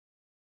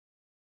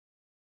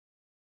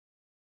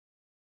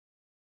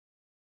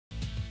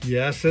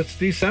Yes, it's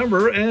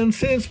December, and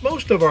since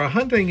most of our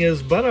hunting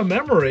is but a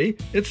memory,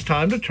 it's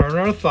time to turn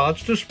our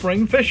thoughts to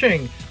spring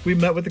fishing. We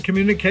met with the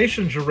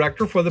communications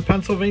director for the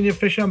Pennsylvania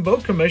Fish and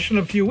Boat Commission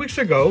a few weeks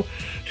ago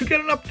to get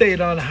an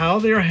update on how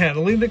they are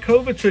handling the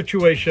COVID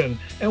situation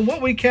and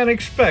what we can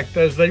expect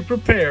as they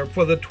prepare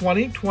for the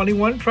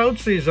 2021 trout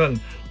season.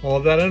 All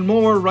that and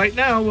more right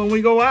now when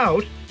we go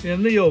out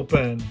in the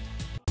open.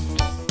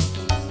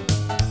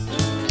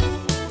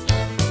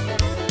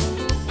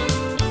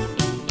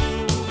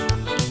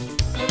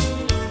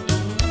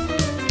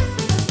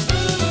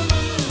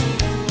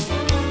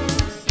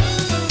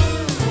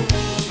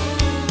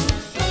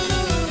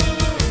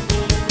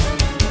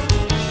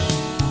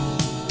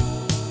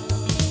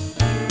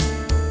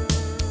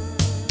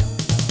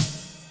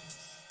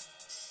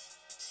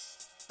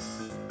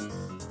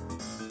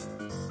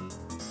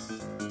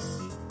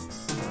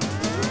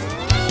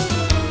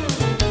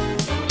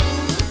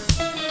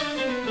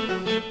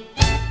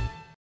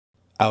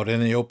 Out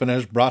in the Open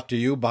is brought to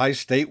you by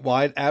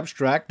statewide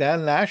abstract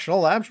and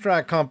national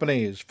abstract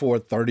companies. For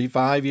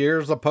 35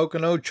 years, the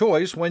Pocono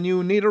choice when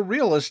you need a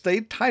real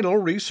estate title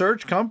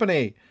research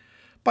company.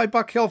 By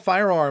Buck Hill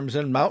Firearms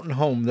in Mountain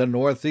Home, the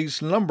Northeast's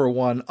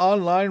 #1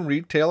 online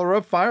retailer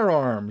of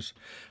firearms.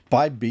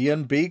 By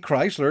B&B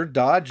Chrysler,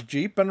 Dodge,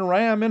 Jeep, and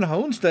Ram in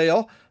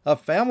Honesdale, a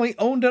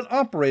family-owned and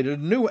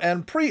operated new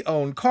and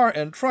pre-owned car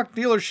and truck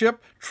dealership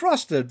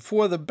trusted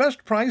for the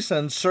best price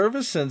and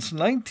service since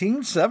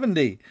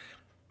 1970.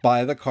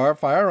 By the Car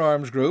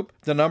Firearms Group,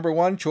 the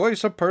 #1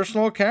 choice of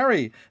personal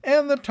carry,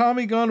 and the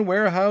Tommy Gun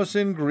Warehouse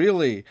in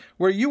Greeley,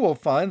 where you will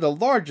find the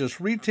largest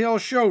retail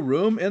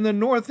showroom in the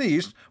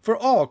Northeast for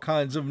all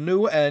kinds of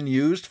new and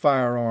used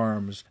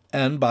firearms.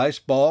 And by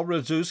Spall,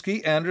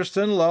 Radzewski,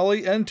 Anderson,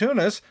 Lully, and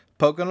Tunis,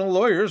 Pocono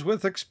lawyers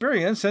with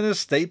experience in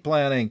estate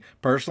planning,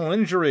 personal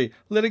injury,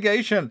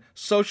 litigation,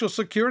 Social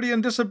Security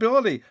and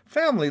disability,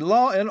 family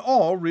law, and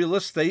all real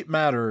estate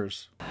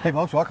matters. Hey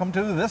folks, welcome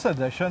to this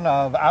edition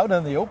of Out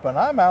in the Open.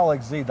 I'm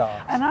Alex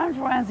Zedok. And I'm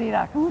Joanne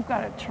Zedok, and we've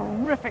got a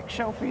terrific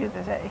show for you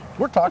today.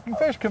 We're talking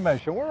Fish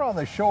Commission. We're on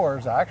the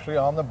shores, actually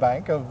on the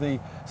bank of the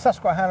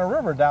Susquehanna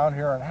River down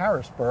here in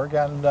Harrisburg,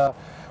 and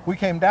we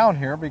came down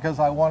here because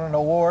I won an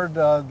award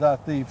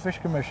that the Fish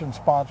Commission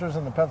sponsors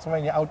in the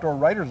Pennsylvania Outdoor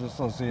Writers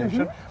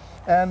Association.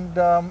 And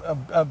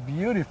a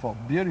beautiful,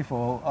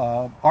 beautiful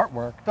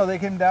artwork. So they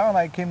came down,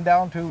 I came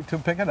down to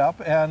pick it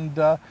up, and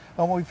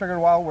we figured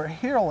while we're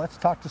here, let's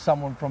talk to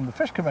someone from the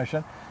Fish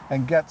Commission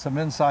and get some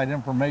inside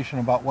information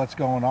about what's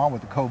going on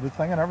with the COVID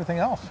thing and everything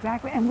else.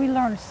 Exactly, and we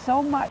learned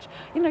so much.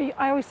 You know,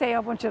 I always say I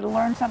want you to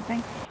learn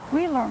something.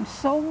 We learned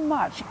so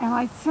much, and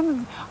I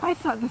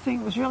thought the thing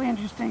that was really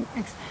interesting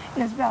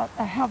is about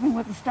helping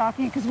with the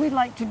stocking, because we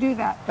like to do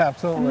that.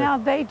 Absolutely. And now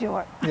they do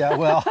it. Yeah,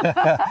 well,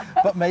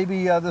 but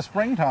maybe the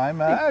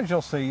springtime, as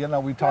you'll see, you know,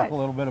 we talk a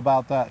little bit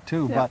about that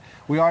too. Yeah. But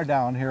we are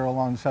down here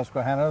along the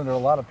Susquehanna. There are a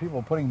lot of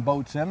people putting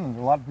boats in, and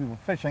there are a lot of people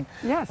fishing.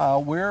 Yes.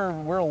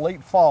 We're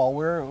late fall.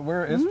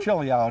 It's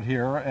chilly out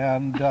here,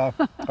 and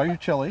are you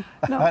chilly?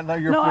 No, I know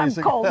you're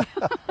freezing. I'm cold.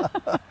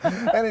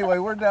 Anyway,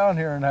 we're down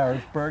here in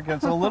Harrisburg.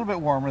 It's a little bit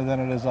warmer than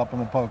it is up in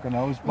the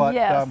Poconos, but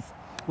yes.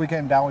 We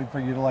came down. We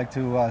figured you'd like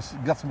to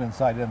get some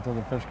insight into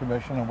the Fish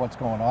Commission and what's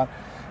going on,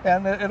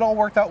 and it all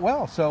worked out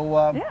well.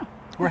 So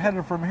we're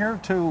headed from here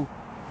to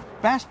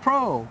Bass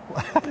Pro.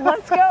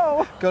 Let's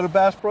go. Go to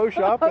Bass Pro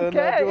Shop and do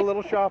a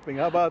little shopping.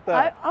 How about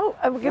that?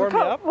 We're going to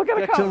come. We're going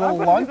to Get come. you a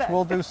little lunch.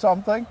 We'll do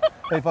something.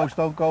 Hey, folks,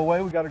 don't go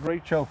away. We got a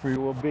great show for you.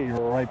 We'll be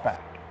right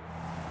back.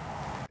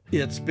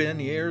 It's been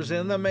years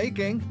in the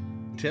making.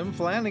 Tim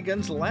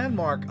Flanagan's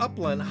landmark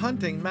upland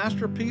hunting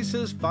masterpiece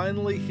is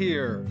finally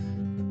here.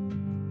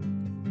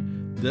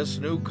 This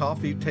new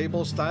coffee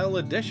table style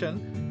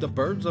edition, The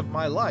Birds of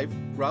My Life,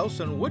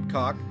 Grouse and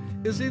Woodcock,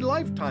 is a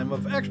lifetime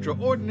of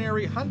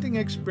extraordinary hunting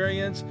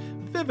experience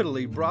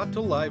vividly brought to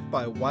life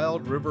by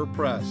Wild River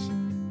Press.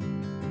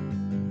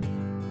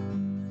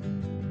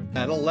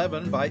 At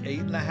 11 by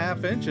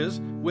 8.5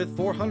 inches, with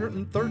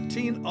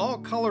 413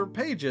 all-color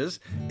pages,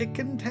 it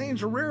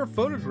contains rare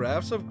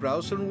photographs of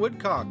grouse and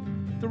woodcock,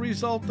 the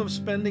result of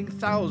spending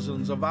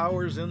thousands of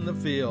hours in the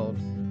field.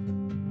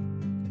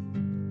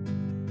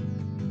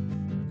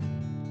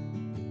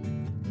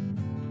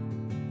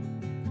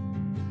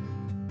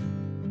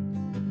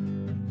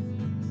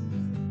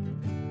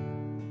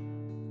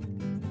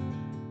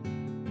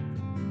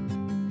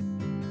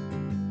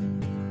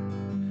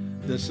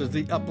 This is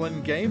the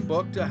Upland Game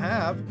Book to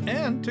have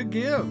and to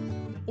give.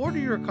 Order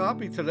your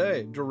copy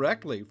today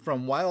directly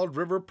from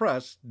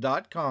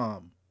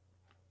wildriverpress.com.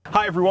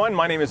 Hi everyone,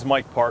 my name is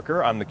Mike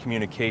Parker. I'm the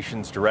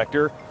Communications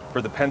Director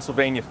for the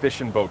Pennsylvania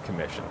Fish and Boat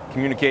Commission.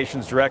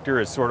 Communications Director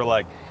is sort of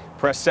like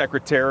press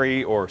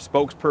secretary or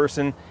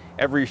spokesperson.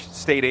 Every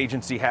state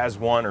agency has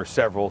one or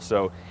several,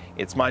 so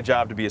it's my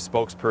job to be a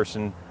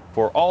spokesperson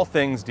for all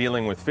things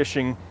dealing with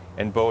fishing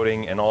and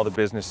boating and all the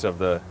business of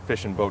the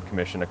Fish and Boat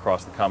Commission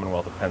across the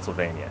Commonwealth of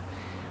Pennsylvania.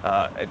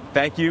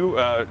 Thank you,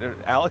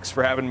 Alex,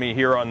 for having me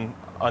here on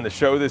on the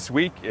show this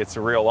week. It's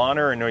a real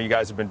honor. I know you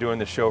guys have been doing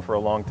this show for a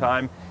long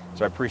time,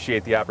 so I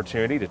appreciate the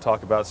opportunity to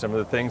talk about some of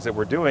the things that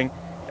we're doing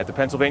at the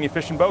Pennsylvania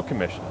Fish and Boat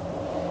Commission.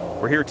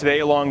 We're here today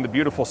along the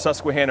beautiful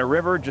Susquehanna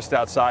River, just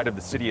outside of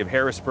the city of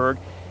Harrisburg,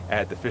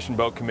 at the Fish and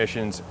Boat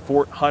Commission's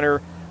Fort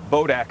Hunter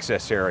boat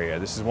access area.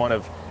 This is one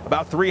of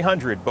about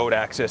 300 boat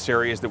access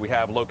areas that we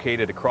have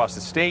located across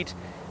the state.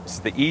 This is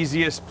the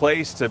easiest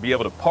place to be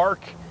able to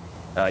park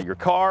your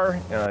car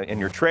and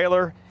your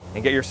trailer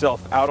and get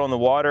yourself out on the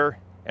water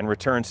and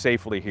return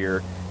safely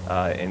here,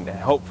 and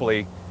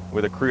hopefully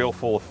with a creel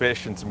full of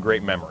fish and some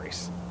great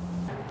memories.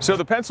 So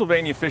the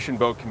Pennsylvania Fish and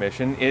Boat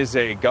Commission is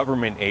a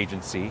government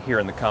agency here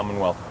in the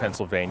Commonwealth of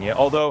Pennsylvania,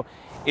 although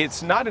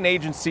it's not an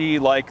agency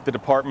like the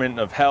Department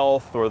of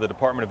Health or the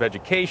Department of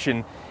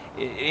Education,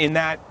 in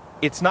that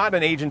it's not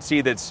an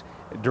agency that's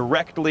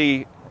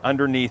directly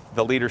underneath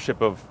the leadership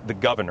of the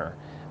governor.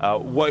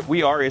 What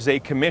we are is a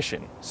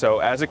commission. So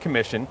as a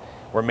commission,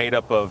 we're made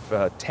up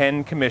of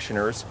 10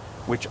 commissioners,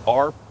 which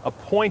are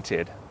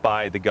appointed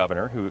by the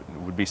governor, who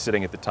would be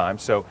sitting at the time.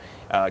 So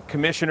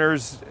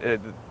commissioners,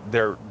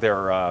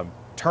 their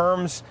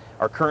terms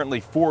are currently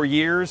 4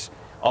 years,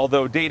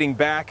 although dating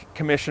back,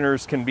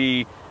 commissioners can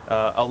be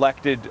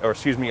appointed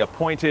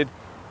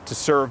to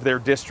serve their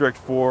district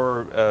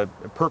for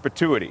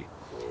perpetuity.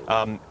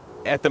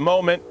 At the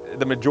moment,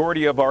 the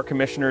majority of our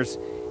commissioners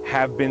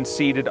have been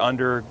seated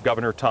under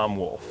Governor Tom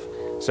Wolf.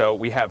 So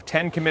we have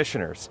 10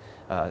 commissioners.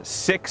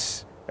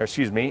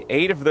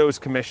 8 of those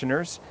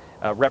commissioners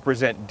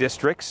represent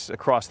districts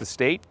across the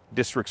state,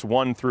 districts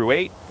 1 through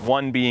 8,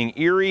 1 being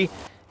Erie,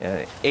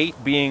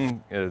 8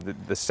 being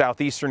the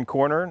southeastern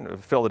corner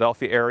of the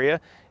Philadelphia area,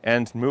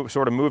 and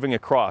moving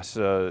across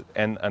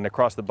and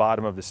across the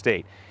bottom of the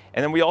state.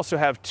 And then we also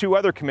have 2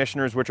 other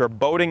commissioners, which are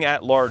boating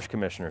at large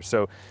commissioners.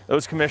 So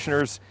those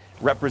commissioners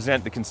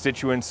represent the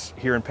constituents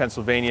here in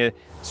Pennsylvania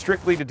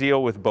strictly to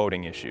deal with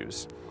boating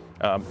issues.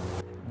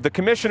 The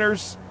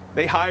commissioners,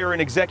 they hire an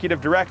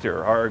executive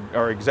director.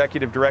 Our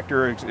executive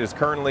director is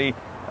currently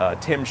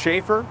Tim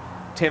Schaefer.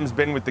 Tim's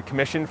been with the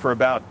commission for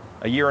about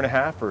a year and a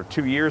half or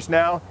 2 years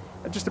now,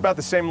 just about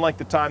the same length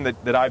of time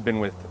that I've been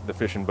with the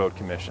Fish and Boat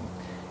Commission.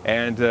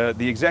 And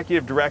the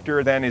executive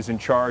director then is in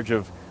charge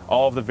of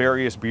all of the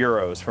various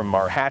bureaus, from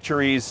our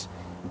hatcheries,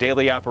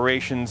 daily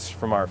operations,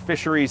 from our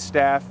fisheries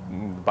staff,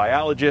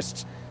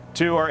 biologists,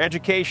 to our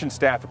education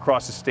staff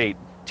across the state,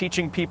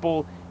 teaching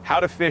people how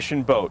to fish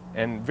and boat,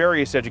 and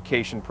various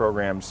education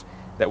programs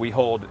that we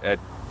hold at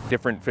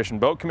different Fish and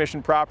Boat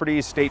Commission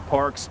properties, state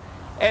parks,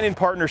 and in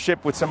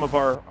partnership with some of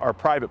our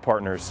private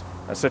partners,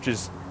 such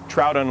as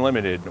Trout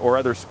Unlimited or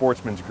other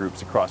sportsmen's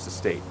groups across the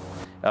state.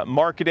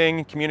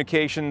 Marketing,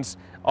 communications,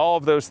 all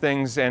of those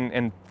things,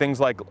 and things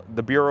like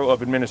the Bureau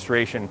of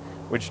Administration,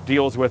 which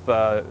deals with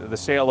the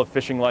sale of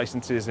fishing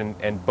licenses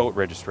and boat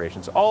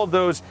registrations. All of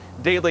those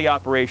daily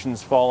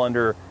operations fall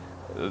under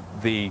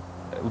the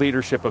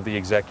leadership of the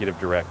executive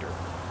director.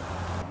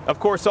 Of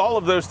course, all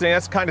of those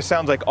things, that kind of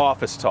sounds like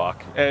office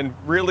talk, and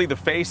really the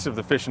face of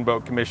the Fish and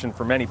Boat Commission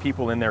for many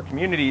people in their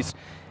communities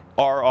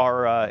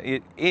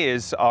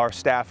is our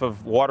staff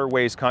of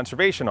waterways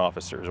conservation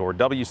officers, or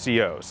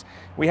WCOs.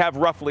 We have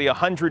roughly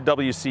 100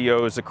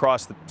 WCOs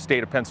across the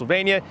state of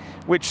Pennsylvania,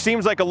 which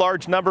seems like a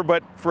large number,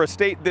 but for a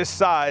state this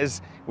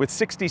size with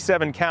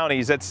 67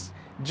 counties, that's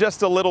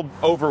just a little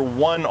over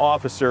 1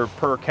 officer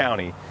per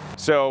county.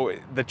 So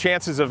the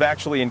chances of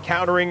actually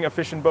encountering a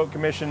Fish and Boat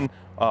Commission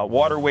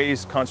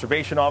waterways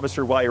conservation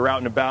officer while you're out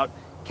and about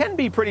can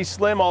be pretty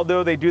slim,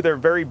 although they do their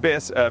very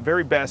best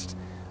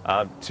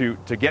to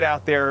get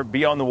out there,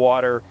 be on the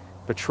water,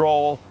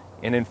 patrol,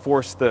 and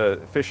enforce the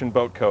Fish and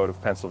Boat Code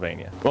of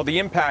Pennsylvania. Well, the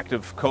impact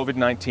of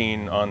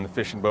COVID-19 on the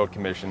Fish and Boat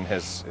Commission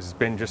has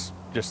been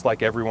just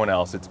like everyone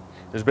else.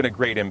 There's been a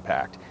great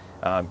impact.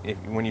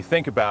 When you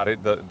think about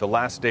it, the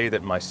last day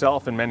that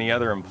myself and many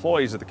other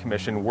employees of the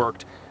Commission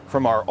worked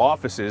from our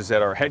offices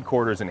at our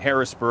headquarters in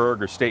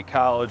Harrisburg or State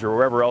College or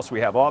wherever else we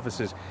have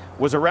offices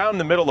was around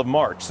the middle of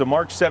March. So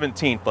March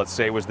 17th, let's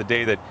say, was the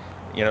day that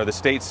the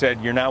state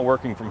said you're now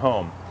working from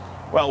home.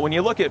 Well, when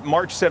you look at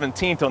March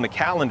 17th on the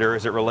calendar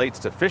as it relates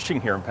to fishing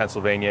here in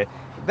Pennsylvania,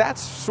 that's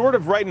sort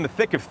of right in the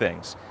thick of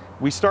things.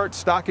 We start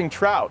stocking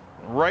trout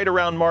right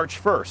around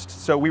March 1st.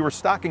 So we were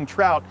stocking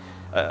trout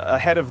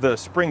ahead of the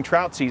spring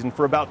trout season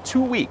for about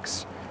 2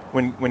 weeks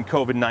when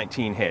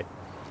COVID-19 hit.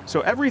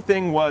 So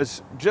everything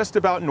was just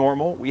about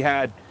normal. We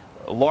had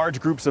large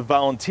groups of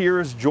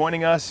volunteers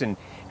joining us and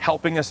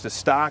helping us to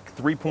stock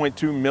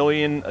 3.2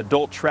 million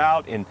adult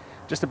trout in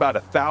just about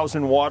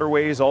 1,000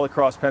 waterways all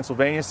across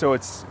Pennsylvania, so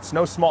it's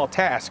no small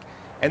task.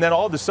 And then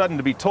all of a sudden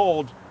to be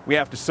told we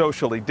have to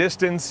socially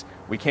distance,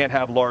 we can't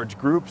have large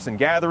groups and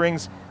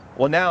gatherings.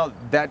 Well, now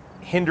that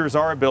hinders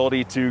our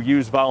ability to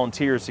use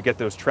volunteers to get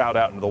those trout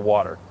out into the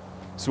water.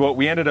 So what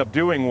we ended up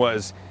doing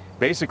was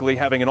basically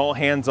having an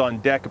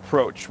all-hands-on-deck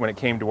approach when it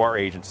came to our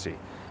agency.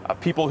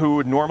 People who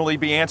would normally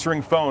be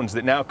answering phones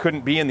that now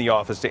couldn't be in the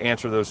office to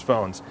answer those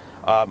phones,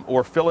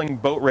 or filling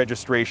boat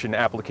registration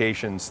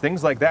applications,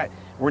 things like that,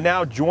 were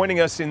now joining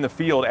us in the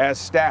field as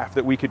staff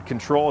that we could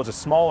control as a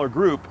smaller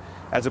group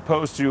As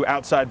opposed to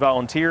outside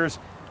volunteers,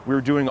 we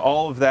were doing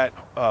all of that,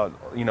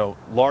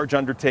 large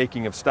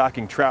undertaking of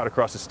stocking trout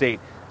across the state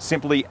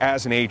simply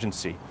as an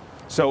agency.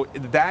 So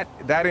that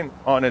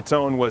on its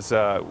own was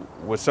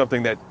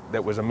something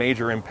that was a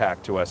major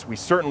impact to us. We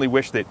certainly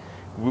wish that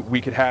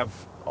we could have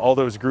all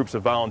those groups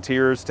of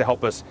volunteers to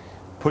help us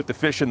put the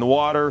fish in the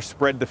water,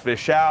 spread the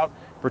fish out,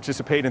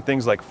 participate in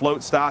things like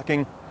float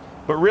stocking.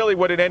 But really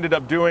what it ended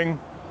up doing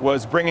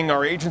was bringing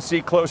our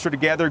agency closer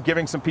together,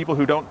 giving some people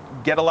who don't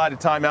get a lot of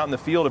time out in the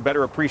field a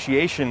better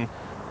appreciation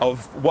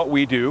of what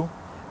we do,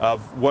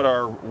 of what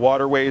our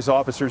waterways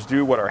officers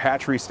do, what our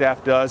hatchery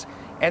staff does,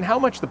 and how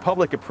much the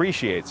public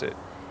appreciates it.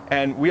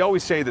 And we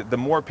always say that the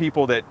more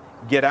people that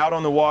get out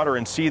on the water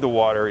and see the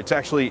water,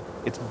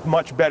 it's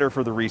much better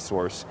for the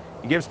resource.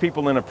 It gives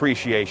people an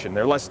appreciation.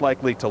 They're less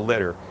likely to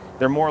litter.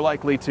 They're more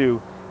likely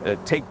to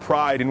take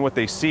pride in what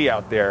they see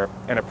out there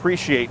and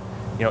appreciate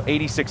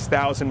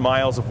 86,000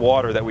 miles of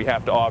water that we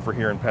have to offer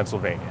here in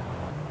Pennsylvania.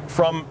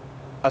 From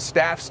a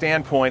staff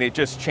standpoint, it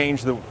just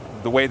changed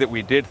the way that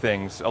we did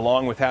things,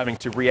 along with having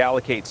to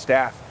reallocate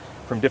staff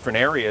from different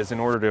areas in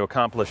order to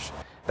accomplish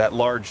that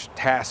large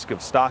task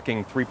of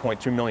stocking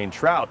 3.2 million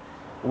trout.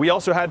 We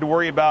also had to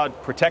worry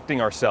about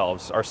protecting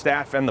ourselves, our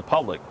staff, and the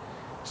public.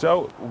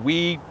 So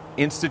we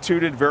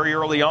instituted very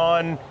early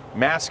on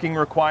masking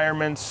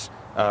requirements,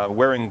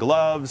 wearing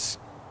gloves,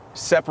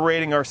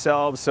 separating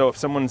ourselves. So if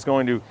someone's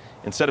going to,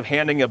 instead of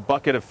handing a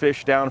bucket of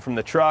fish down from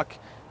the truck,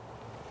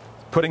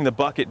 putting the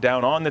bucket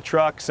down on the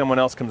truck, someone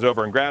else comes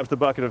over and grabs the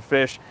bucket of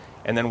fish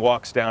and then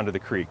walks down to the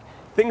creek.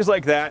 Things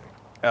like that,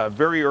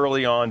 very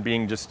early on,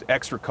 being just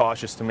extra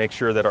cautious to make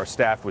sure that our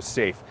staff was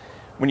safe.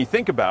 When you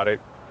think about it,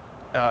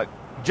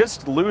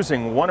 just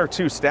losing one or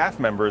two staff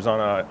members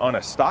on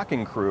a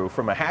stocking crew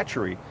from a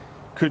hatchery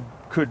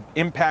could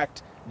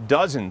impact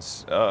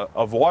dozens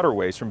of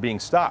waterways from being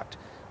stocked.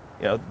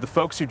 The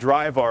folks who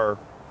drive our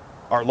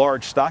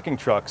large stocking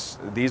trucks,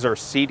 these are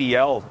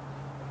CDL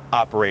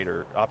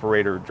operator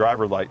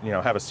driver,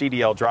 have a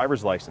CDL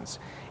driver's license,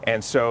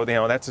 and so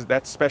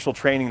that's special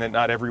training that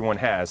not everyone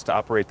has to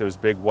operate those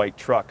big white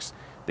trucks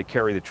that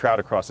carry the trout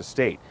across the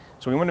state.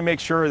 So we want to make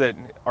sure that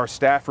our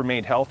staff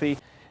remained healthy,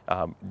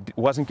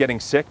 wasn't getting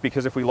sick,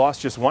 because if we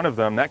lost just one of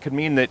them, that could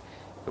mean that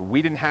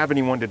we didn't have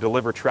anyone to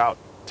deliver trout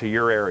to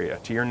your area,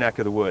 to your neck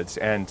of the woods.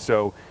 And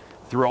so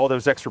through all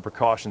those extra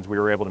precautions, we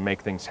were able to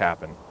make things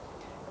happen.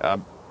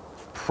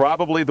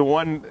 Probably the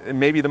one,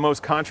 maybe the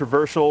most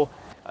controversial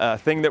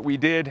thing that we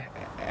did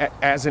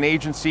as an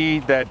agency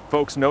that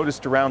folks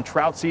noticed around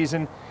trout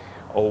season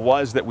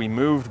was that we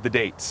moved the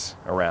dates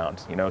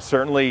around.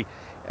 Certainly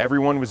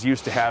everyone was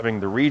used to having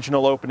the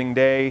regional opening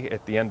day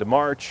at the end of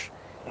March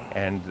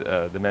and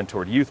the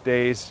Mentored Youth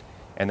Days,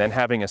 and then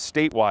having a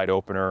statewide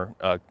opener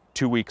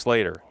 2 weeks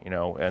later,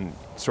 and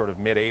sort of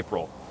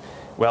mid-April.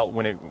 Well,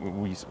 when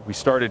we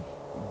started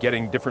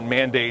getting different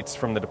mandates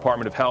from the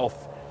Department of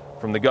Health,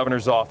 from the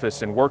governor's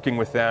office, and working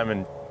with them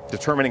and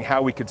determining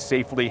how we could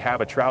safely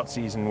have a trout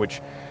season, which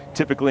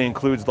typically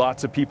includes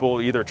lots of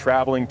people either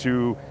traveling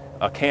to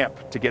a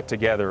camp to get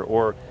together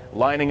or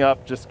lining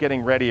up, just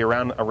getting ready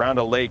around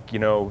a lake,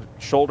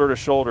 shoulder to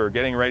shoulder,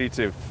 getting ready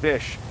to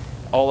fish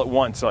all at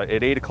once at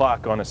 8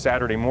 o'clock on a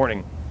Saturday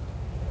morning.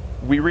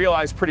 We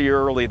realized pretty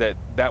early that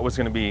that was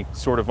going to be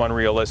sort of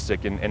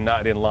unrealistic and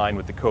not in line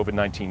with the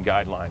COVID-19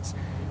 guidelines.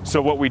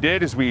 So what we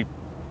did is we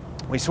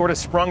sort of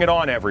sprung it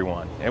on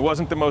everyone. It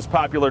wasn't the most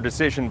popular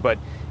decision, but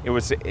it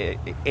was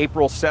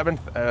April 7th,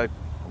 I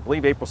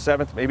believe April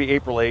 7th, maybe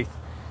April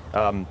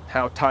 8th,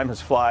 how time has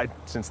flown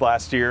since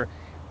last year.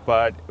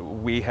 But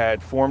we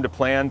had formed a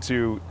plan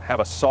to have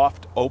a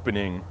soft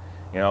opening,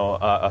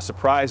 a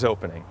surprise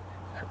opening.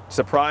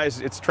 Surprise,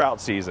 it's trout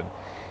season.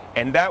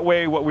 And that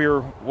way what we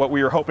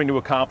were hoping to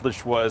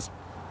accomplish was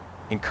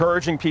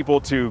encouraging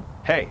people to,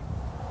 hey,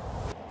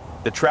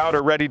 the trout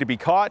are ready to be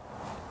caught.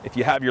 If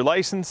you have your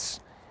license,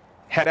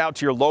 head out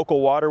to your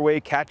local waterway,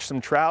 catch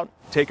some trout,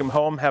 take them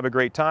home, have a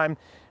great time,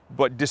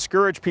 but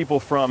discourage people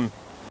from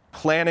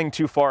planning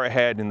too far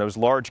ahead in those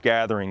large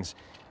gatherings,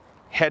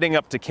 heading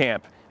up to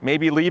camp,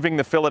 maybe leaving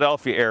the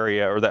Philadelphia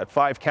area or that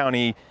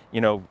 5-county,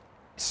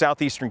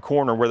 southeastern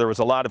corner where there was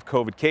a lot of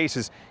COVID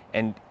cases,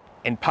 and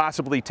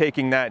possibly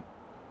taking that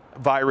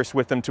virus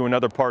with them to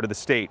another part of the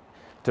state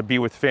to be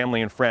with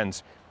family and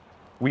friends.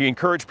 We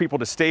encourage people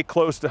to stay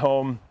close to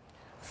home,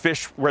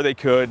 fish where they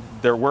could.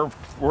 There were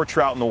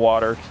trout in the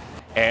water,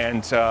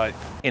 and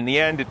in the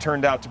end, it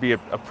turned out to be a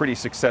pretty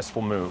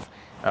successful move.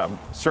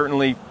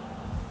 Certainly,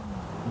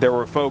 there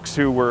were folks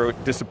who were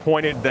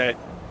disappointed that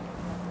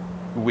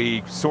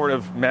we sort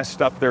of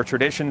messed up their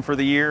tradition for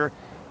the year,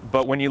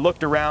 but when you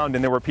looked around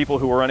and there were people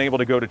who were unable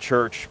to go to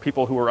church,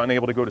 people who were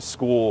unable to go to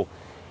school,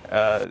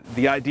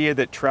 the idea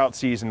that trout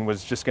season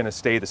was just going to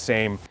stay the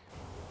same,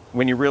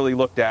 when you really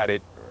looked at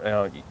it,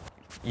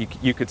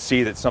 you could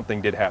see that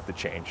something did have to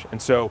change.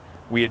 And so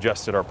we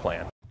adjusted our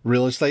plan.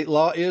 Real estate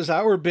law is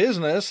our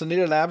business. Need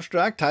an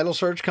abstract title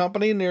search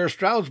company near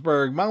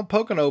Stroudsburg, Mount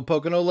Pocono,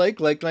 Pocono Lake,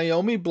 Lake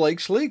Naomi,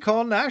 Blakesley?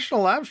 Call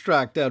National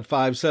Abstract at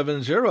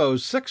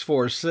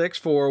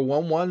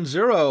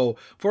 570-646-4110.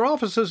 For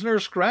offices near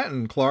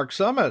Scranton, Clark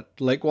Summit,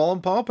 Lake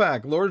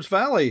Wallenpaupack, Lords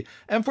Valley.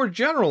 And for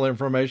general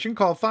information,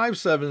 call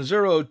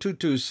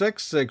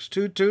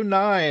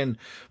 570-226-6229.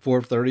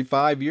 For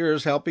 35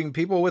 years helping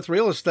people with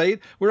real estate,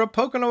 we're a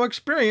Pocono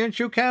experience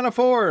you can't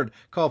afford.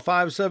 Call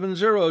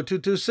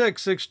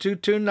 570-226-6229.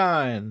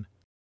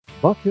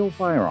 Buck Hill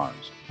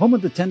Firearms, home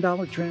of the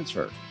 $10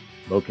 transfer,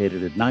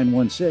 located at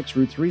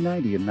 916 Route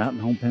 390 in Mountain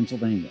Home,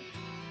 Pennsylvania.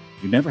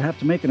 You never have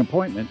to make an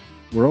appointment.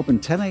 We're open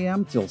 10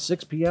 a.m. till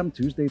 6 p.m.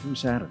 Tuesday through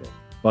Saturday.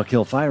 Buck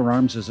Hill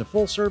Firearms is a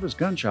full-service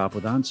gun shop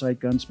with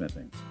on-site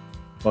gunsmithing.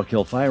 Buck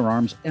Hill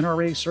Firearms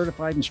NRA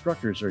certified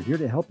instructors are here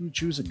to help you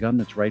choose a gun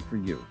that's right for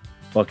you.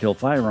 Buck Hill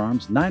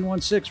Firearms,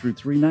 916 Route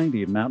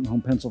 390 in Mountain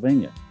Home,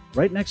 Pennsylvania,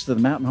 right next to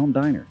the Mountain Home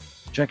Diner.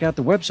 Check out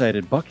the website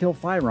at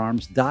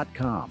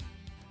buckhillfirearms.com.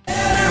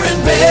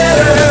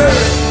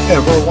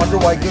 Ever wonder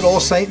why good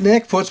old St.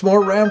 Nick puts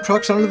more Ram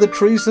trucks under the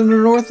trees in the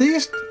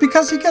Northeast?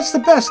 Because he gets the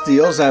best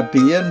deals at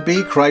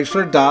B&B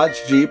Chrysler, Dodge,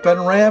 Jeep,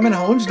 and Ram in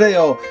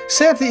Honesdale.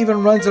 Santa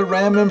even runs a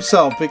Ram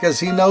himself because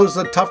he knows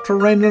the tough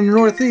terrain in the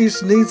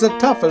Northeast needs the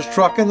toughest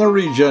truck in the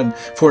region.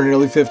 For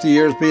nearly 50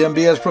 years,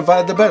 B&B has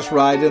provided the best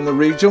ride in the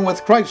region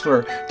with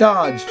Chrysler,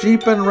 Dodge,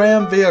 Jeep, and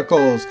Ram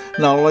vehicles.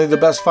 Not only the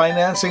best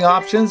financing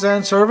options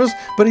and service,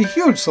 but a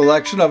huge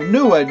selection of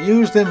new and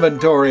used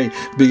inventory.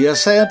 Be a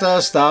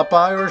Santa, stop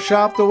by or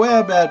shop the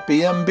web at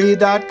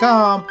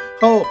bmb.com.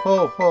 Ho,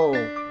 ho, ho.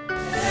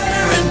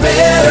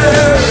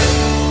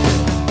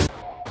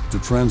 To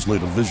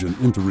translate a vision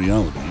into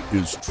reality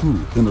is true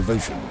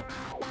innovation.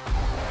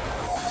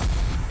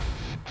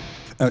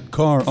 At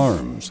Car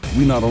Arms,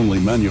 we not only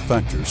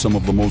manufacture some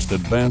of the most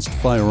advanced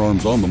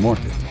firearms on the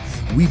market,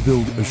 we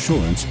build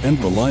assurance and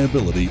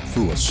reliability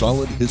through a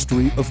solid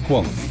history of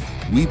quality.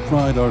 We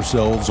pride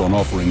ourselves on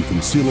offering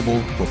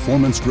concealable,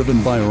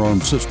 performance-driven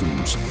firearm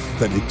systems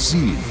that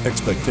exceed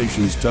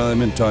expectations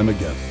time and time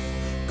again.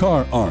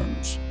 Car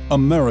Arms,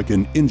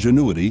 American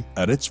ingenuity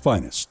at its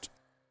finest.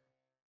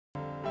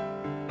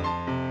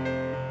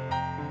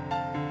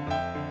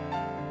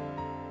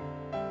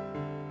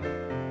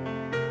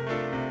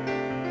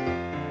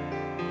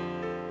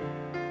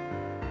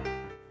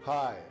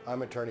 Hi,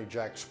 I'm attorney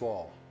Jack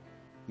Small.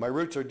 My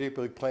roots are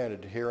deeply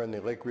planted here in the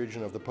lake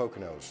region of the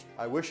Poconos.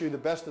 I wish you the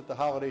best that the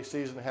holiday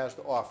season has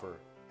to offer,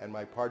 and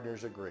my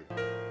partners agree.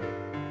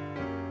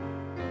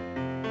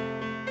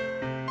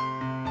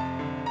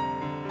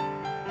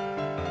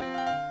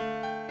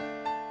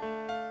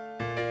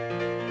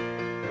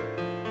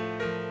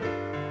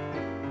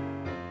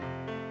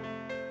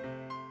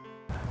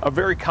 A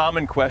very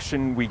common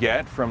question we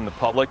get from the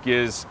public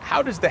is,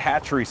 how does the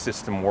hatchery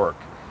system work?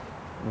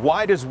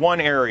 Why does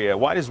one area,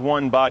 why does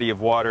one body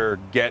of water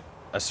get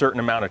a certain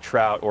amount of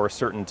trout or a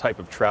certain type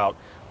of trout,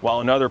 while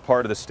another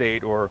part of the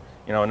state or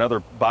another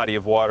body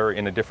of water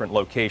in a different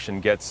location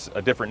gets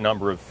a different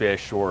number of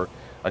fish or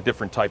a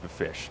different type of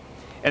fish?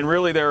 And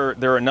really there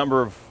are a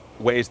number of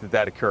ways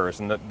that occurs.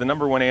 And the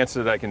number one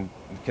answer that I can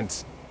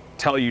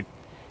tell you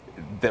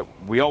that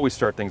we always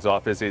start things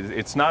off is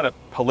it's not a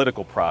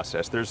political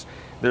process.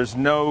 There's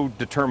no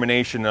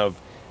determination of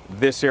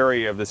this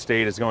area of the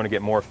state is going to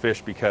get more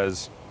fish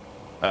because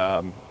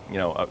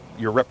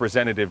your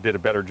representative did a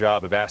better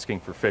job of asking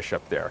for fish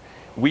up there.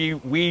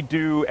 We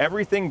do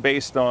everything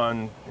based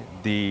on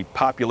the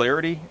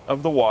popularity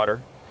of the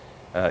water,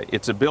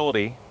 its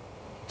ability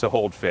to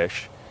hold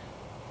fish,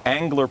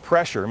 angler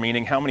pressure,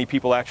 meaning how many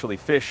people actually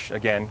fish,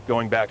 again,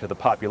 going back to the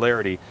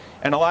popularity,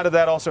 and a lot of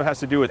that also has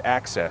to do with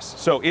access.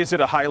 So is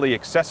it a highly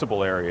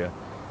accessible area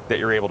that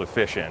you're able to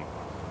fish in?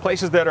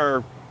 Places that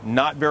are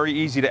not very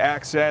easy to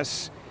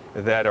access,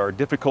 that are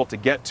difficult to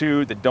get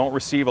to, that don't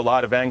receive a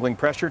lot of angling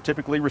pressure,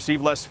 typically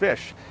receive less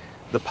fish.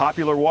 The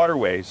popular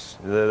waterways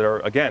that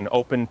are, again,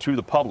 open to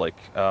the public,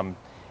 the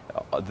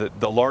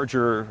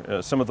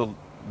larger, some of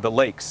the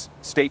lakes,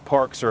 state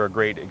parks are a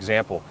great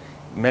example.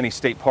 Many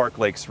state park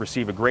lakes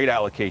receive a great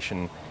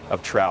allocation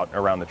of trout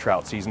around the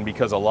trout season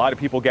because a lot of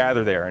people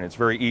gather there and it's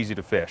very easy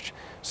to fish.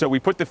 So we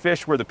put the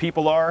fish where the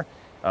people are.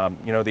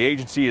 The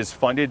agency is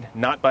funded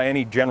not by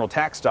any general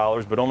tax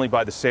dollars, but only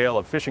by the sale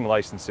of fishing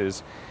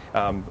licenses.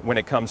 When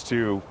it comes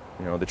to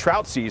the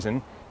trout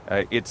season,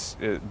 it's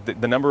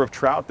the number of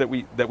trout that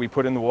we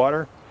put in the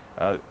water.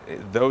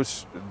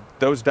 Those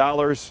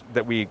dollars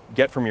that we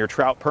get from your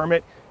trout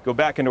permit go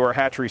back into our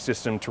hatchery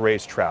system to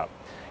raise trout.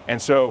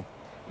 And so,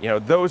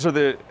 those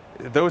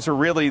are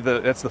really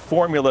that's the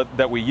formula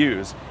that we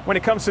use. When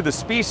it comes to the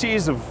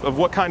species of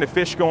what kind of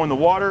fish go in the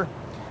water,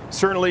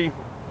 certainly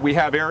we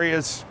have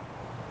areas.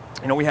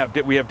 We have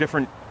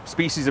different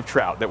species of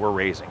trout that we're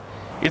raising.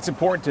 It's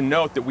important to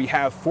note that we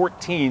have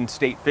 14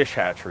 state fish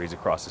hatcheries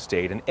across the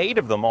state, and 8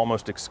 of them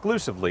almost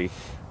exclusively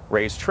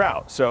raise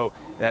trout. So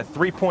that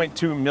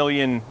 3.2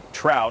 million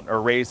trout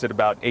are raised at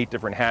about 8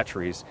 different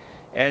hatcheries.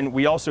 And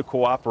we also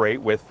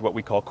cooperate with what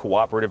we call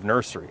cooperative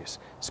nurseries,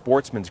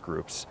 sportsmen's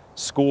groups,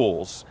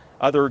 schools,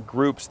 other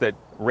groups that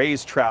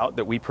raise trout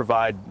that we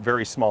provide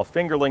very small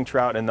fingerling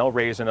trout, and they'll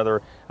raise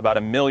another about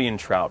 1 million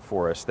trout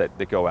for us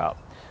that go out.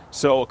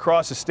 So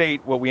across the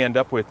state, what we end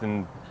up with,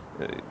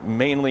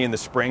 mainly in the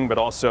spring, but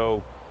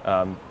also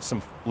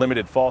some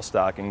limited fall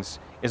stockings,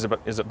 is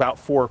about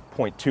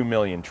 4.2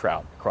 million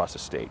trout across the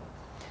state.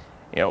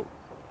 You know,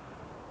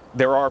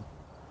 there are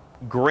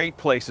great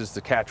places to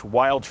catch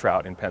wild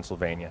trout in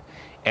Pennsylvania,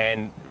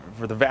 and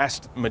for the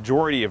vast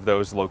majority of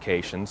those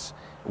locations,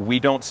 we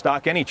don't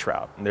stock any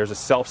trout. And there's a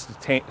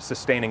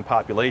self-sustaining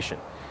population,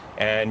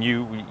 and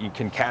you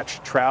can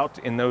catch trout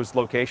in those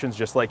locations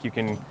just like you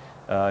can,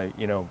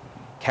 you know,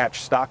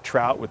 catch stock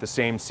trout with the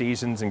same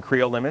seasons and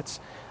creel limits,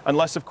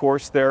 unless of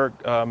course they're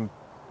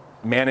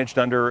managed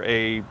under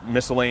a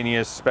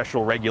miscellaneous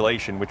special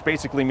regulation, which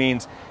basically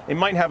means it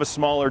might have a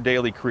smaller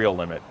daily creel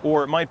limit,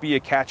 or it might be a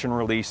catch and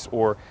release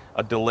or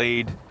a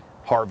delayed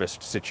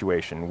harvest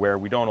situation where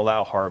we don't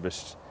allow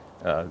harvest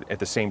at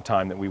the same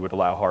time that we would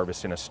allow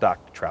harvest in a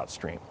stocked trout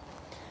stream.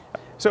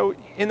 So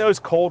in those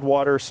cold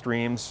water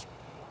streams,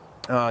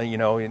 you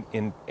know,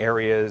 in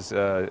areas,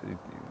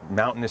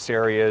 mountainous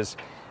areas,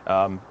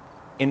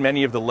 in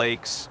many of the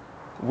lakes,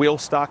 we'll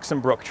stock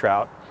some brook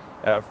trout.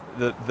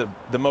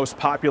 The most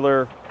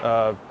popular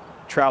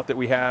trout that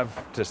we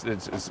have,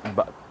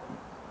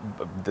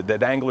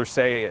 that anglers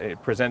say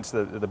it presents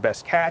the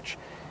best catch,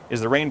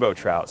 is the rainbow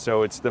trout.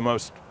 So it's the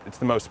most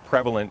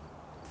prevalent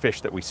fish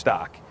that we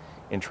stock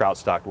in trout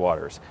stocked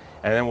waters.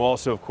 And then we'll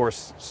also, of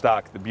course,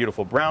 stock the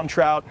beautiful brown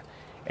trout,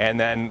 and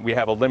then we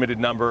have a limited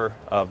number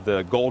of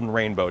the golden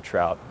rainbow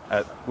trout,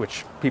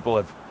 which people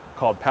have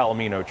called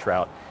palomino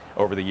trout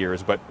over the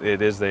years, but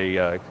it is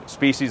a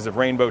species of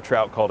rainbow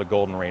trout called a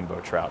golden rainbow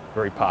trout,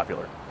 very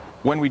popular.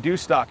 When we do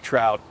stock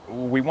trout,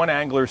 we want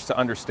anglers to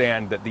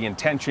understand that the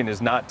intention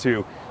is not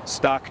to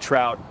stock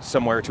trout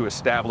somewhere to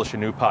establish a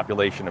new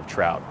population of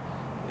trout.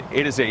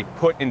 It is a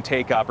put and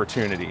take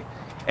opportunity.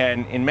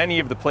 And in many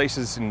of the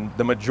places, in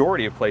the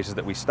majority of places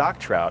that we stock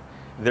trout,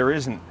 there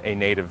isn't a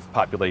native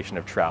population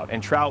of trout.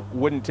 And trout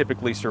wouldn't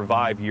typically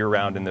survive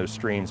year-round in those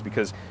streams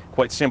because,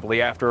 quite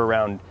simply, after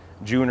around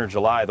June or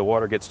July, the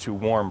water gets too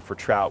warm for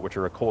trout, which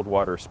are a cold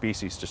water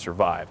species, to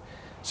survive.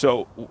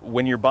 So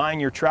when you're buying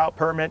your trout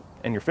permit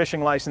and your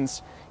fishing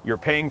license, you're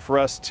paying for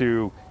us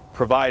to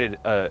provide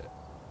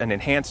an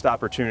enhanced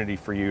opportunity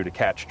for you to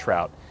catch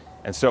trout.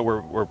 And so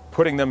we're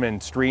putting them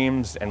in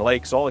streams and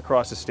lakes all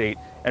across the state,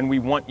 and we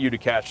want you to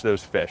catch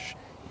those fish.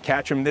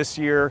 Catch them this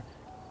year,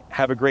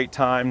 have a great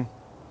time,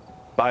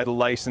 buy the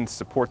license,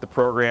 support the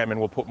program, and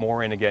we'll put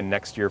more in again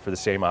next year for the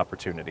same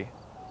opportunity.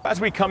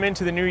 As we come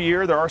into the new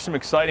year, there are some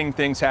exciting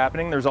things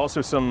happening. There's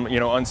also some,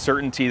 you know,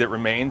 uncertainty that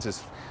remains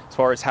as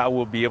far as how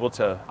we'll be able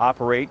to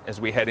operate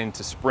as we head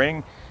into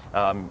spring.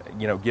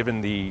 You know,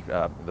 given the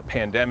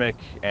pandemic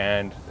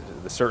and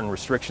the certain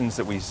restrictions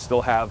that we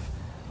still have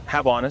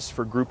on us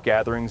for group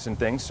gatherings and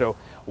things. So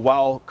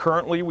while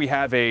currently we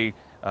have a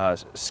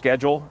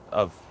schedule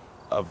of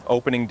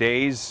opening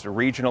days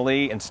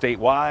regionally and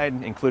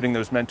statewide, including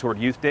those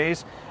mentored youth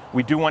days,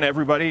 we do want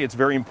everybody, it's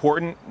very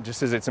important,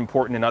 just as it's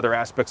important in other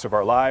aspects of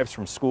our lives,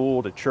 from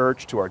school to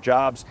church to our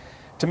jobs,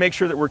 to make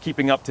sure that we're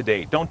keeping up to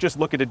date. Don't just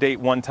look at a date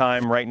one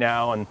time right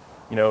now and,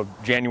 you know,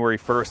 January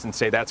 1st and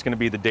say that's going to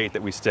be the date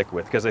that we stick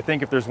with. Because I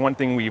think if there's one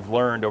thing we've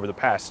learned over the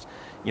past,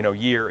 you know,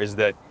 year, is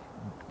that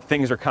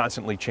things are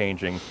constantly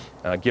changing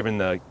given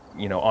the,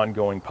 you know,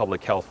 ongoing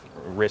public health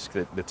risk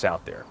that's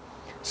out there.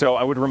 So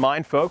I would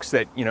remind folks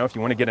that, you know, if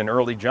you want to get an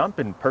early jump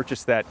and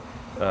purchase that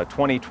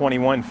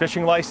 2021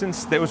 fishing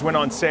license, those went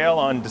on sale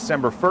on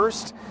December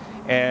 1st,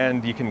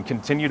 and you can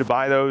continue to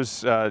buy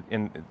those.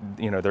 You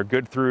know, they're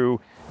good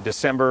through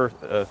December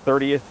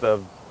 30th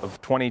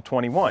of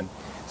 2021.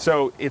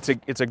 So it's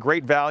a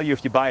great value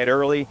if you buy it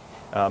early.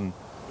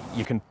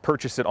 You can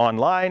purchase it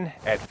online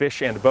at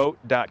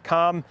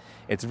fishandboat.com.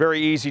 It's very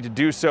easy to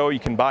do so. You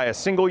can buy a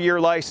single-year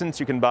license.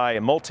 You can buy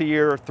a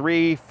multi-year,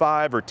 3,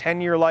 5, or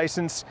 10-year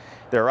license.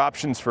 There are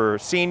options for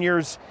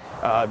seniors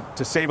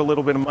to save a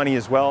little bit of money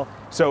as well.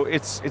 So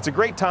it's a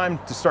great time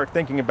to start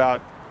thinking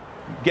about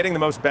getting the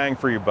most bang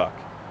for your buck.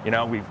 You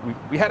know,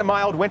 we had a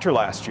mild winter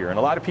last year, and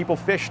a lot of people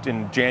fished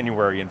in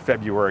January and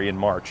February and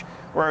March,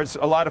 whereas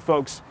a lot of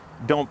folks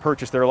don't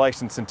purchase their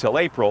license until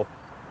April.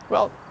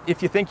 Well,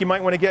 if you think you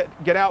might want to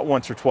get out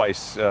once or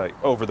twice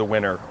over the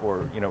winter,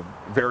 or, you know,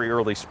 very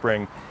early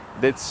spring,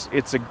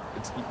 the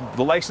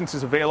license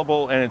is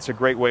available, and it's a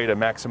great way to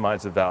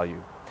maximize the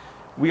value.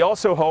 We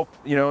also hope,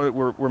 you know, that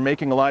we're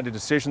making a lot of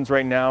decisions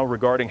right now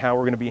regarding how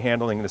we're going to be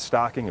handling the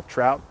stocking of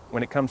trout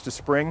when it comes to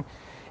spring,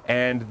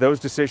 and those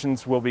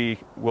decisions will be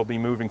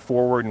moving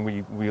forward, and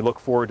we look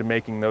forward to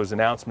making those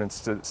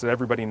announcements so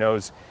everybody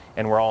knows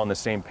and we're all on the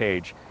same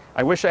page.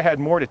 I wish I had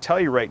more to tell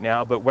you right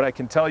now, but what I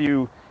can tell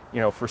you, you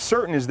know, for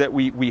certain, is that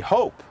we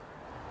hope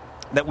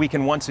that we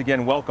can once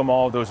again welcome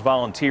all of those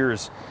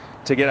volunteers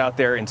to get out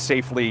there and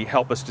safely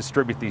help us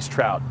distribute these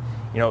trout.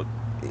 You know,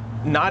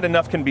 not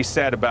enough can be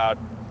said about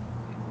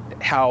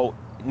how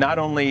not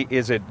only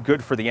is it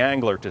good for the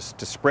angler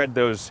to spread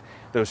those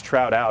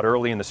trout out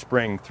early in the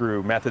spring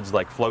through methods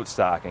like float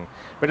stocking,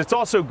 but it's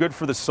also good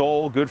for the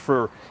soul, good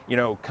for, you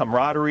know,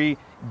 camaraderie,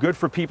 good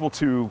for people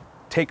to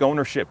take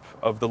ownership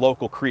of the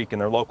local creek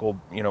and their local,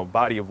 you know,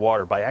 body of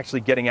water by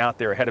actually getting out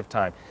there ahead of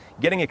time,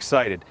 getting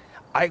excited.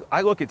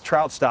 I look at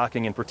trout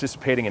stocking and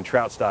participating in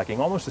trout stocking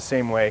almost the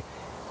same way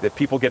that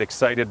people get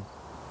excited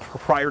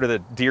prior to the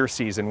deer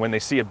season when they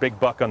see a big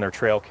buck on their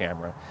trail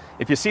camera.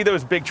 If you see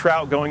those big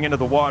trout going into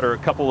the water a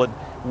couple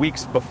of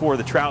weeks before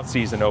the trout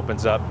season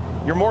opens up,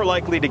 you're more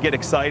likely to get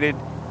excited,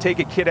 take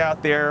a kid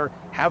out there,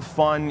 have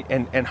fun,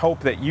 and hope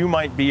that you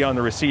might be on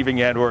the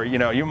receiving end, or, you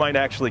know, you might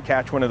actually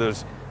catch one of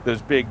those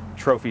big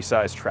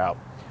trophy-sized trout.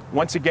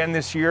 Once again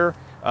this year,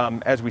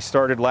 as we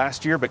started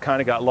last year, but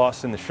kind of got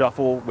lost in the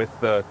shuffle with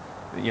the,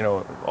 you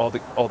know, all the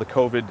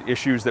COVID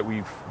issues that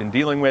we've been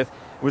dealing with,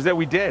 was that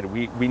we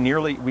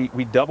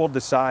doubled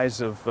the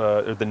size of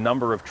the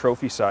number of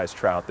trophy-sized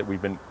trout that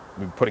we've been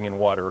putting in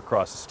water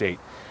across the state.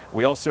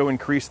 We also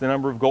increased the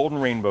number of golden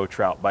rainbow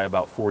trout by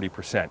about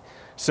 40%.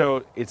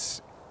 So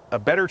it's a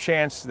better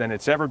chance than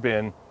it's ever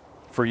been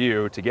for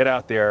you to get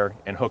out there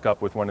and hook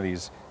up with one of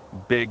these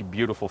big,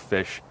 beautiful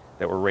fish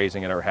that we're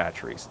raising at our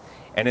hatcheries.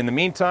 And in the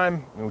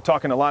meantime, we're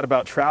talking a lot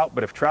about trout,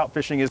 but if trout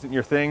fishing isn't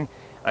your thing,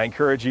 I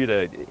encourage you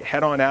to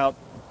head on out,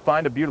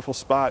 find a beautiful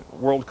spot,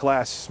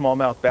 world-class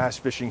smallmouth bass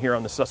fishing here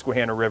on the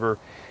Susquehanna River,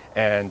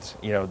 and,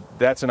 you know,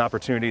 that's an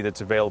opportunity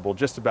that's available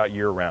just about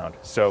year-round.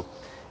 So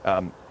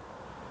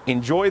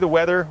enjoy the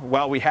weather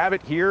while we have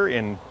it here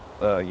in,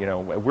 you know,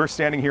 we're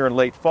standing here in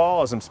late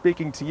fall. As I'm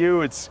speaking to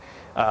you, it's,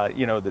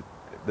 you know,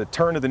 the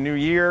turn of the new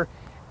year.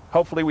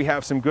 Hopefully we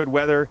have some good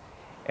weather,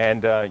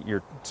 and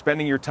you're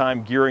spending your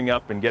time gearing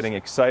up and getting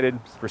excited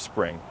for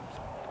spring.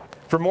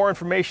 For more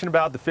information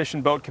about the Fish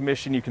and Boat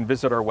Commission, you can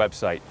visit our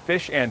website,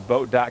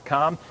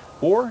 fishandboat.com,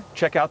 or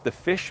check out the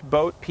Fish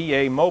Boat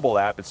PA mobile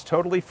app. It's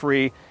totally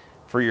free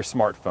for your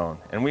smartphone.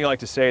 And we like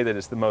to say that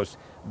it's the most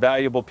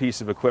valuable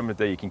piece of equipment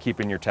that you can keep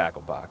in your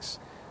tackle box.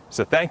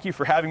 So thank you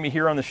for having me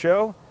here on the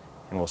show,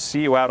 and we'll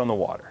see you out on the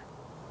water.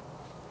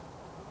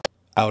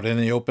 Out in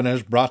the Open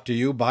is brought to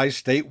you by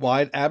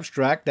statewide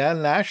abstract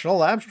and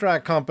national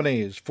abstract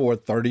companies. For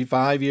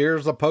 35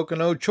 years, the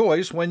Pocono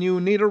choice when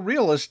you need a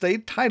real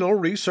estate title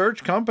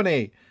research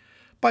company.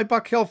 By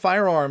Buck Hill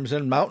Firearms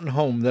in Mountain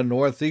Home, the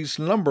Northeast's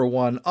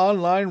 #1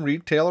 online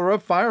retailer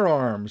of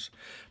firearms.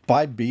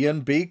 By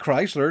B&B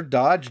Chrysler,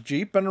 Dodge,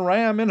 Jeep, and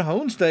Ram in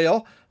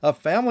Honesdale, a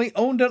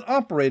family-owned and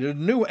operated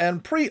new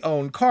and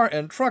pre-owned car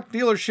and truck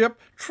dealership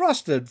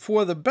trusted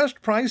for the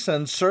best price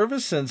and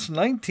service since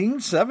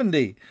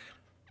 1970.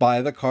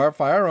 By the Carr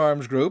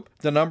Firearms Group,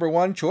 the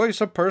 #1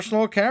 choice of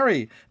personal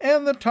carry,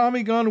 and the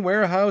Tommy Gun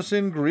Warehouse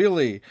in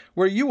Greeley,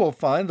 where you will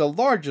find the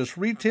largest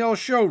retail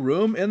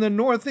showroom in the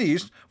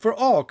Northeast for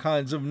all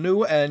kinds of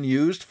new and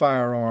used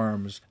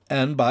firearms.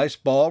 And by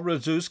Spall,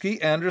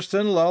 Radzewski,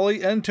 Anderson,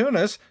 Lully, and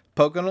Tunis,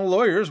 Pocono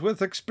lawyers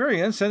with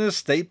experience in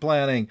estate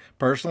planning,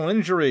 personal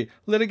injury,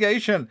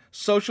 litigation,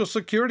 Social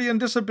Security and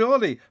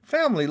disability,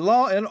 family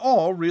law, and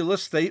all real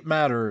estate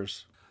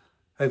matters.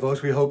 Hey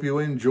folks, we hope you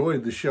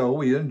enjoyed the show.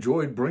 We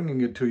enjoyed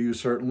bringing it to you,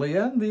 certainly,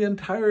 and the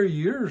entire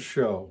year's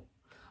show.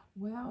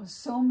 Wow,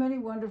 so many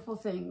wonderful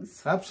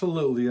things.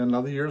 Absolutely.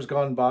 Another year's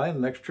gone by,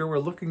 and next year we're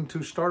looking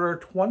to start our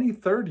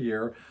 23rd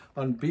year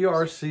on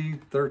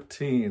BRC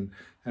 13.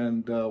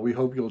 And we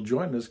hope you'll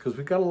join us because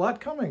we've got a lot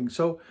coming.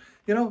 So,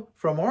 you know,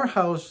 from our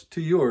house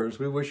to yours,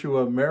 we wish you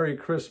a Merry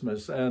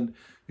Christmas. And,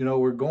 you know,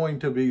 we're going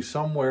to be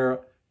somewhere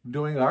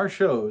doing our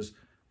shows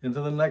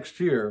into the next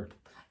year.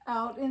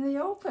 Out in the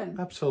open.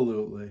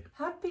 Absolutely.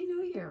 Happy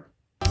New Year.